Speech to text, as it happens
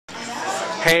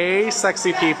Hey,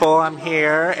 sexy people, I'm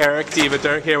here, Eric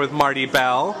Divader, here with Marti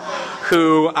Belle,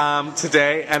 who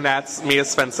today, and that's Mia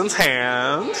Spencen's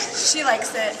hand. She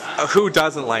likes it. Who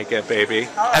doesn't like it, baby?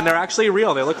 Oh. And they're actually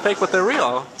real. They look fake, but they're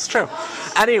real. It's true.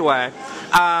 Anyway,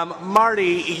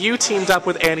 Marti, you teamed up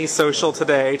with Annie Social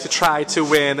today to try to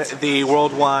win the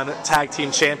World 1 Tag Team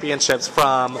Championships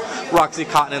from Roxie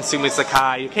and Sumie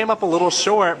Sakai. You came up a little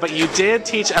short, but you did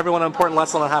teach everyone an important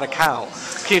lesson on how to count.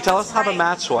 Can you tell us how the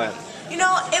match went? You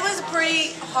know, it was a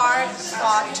pretty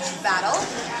hard-fought battle.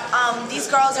 These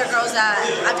girls are girls that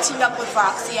I've teamed up with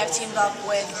Roxie, I've teamed up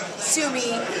with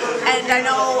Sumie, and I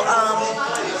know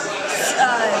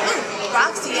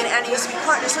Roxie and Annie used to be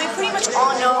partners, so we pretty much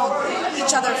all know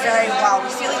each other very well. We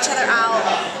feel each other out,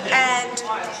 and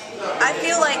I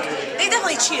feel like they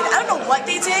definitely cheated. I don't know what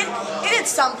they did. They did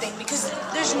something, because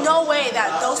there's no way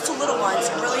that those two little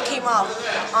ones really came up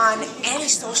on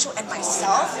Annie Social and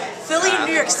myself. Philly and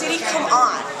New York City, come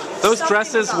on. Those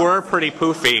dresses were pretty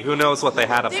poofy. Who knows what they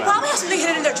had up there? They probably have something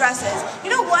hidden in their dresses. You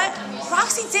know what?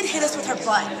 Roxie did hit us with her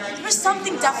butt. There was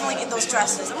something definitely in those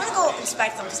dresses. I'm gonna go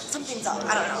inspect them because something's up.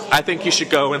 I don't know. I think you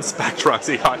should go inspect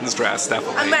Roxie Cotton's dress,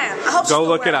 definitely. Man, I hope go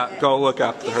look it up. Go look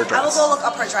up her dress. I will go look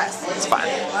up her dress. It's fine.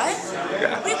 What?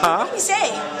 Yeah. What did you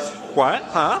say? What?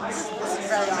 Huh? This is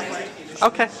very awkward.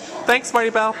 Okay. Thanks,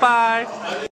 Marti Belle.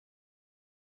 Bye.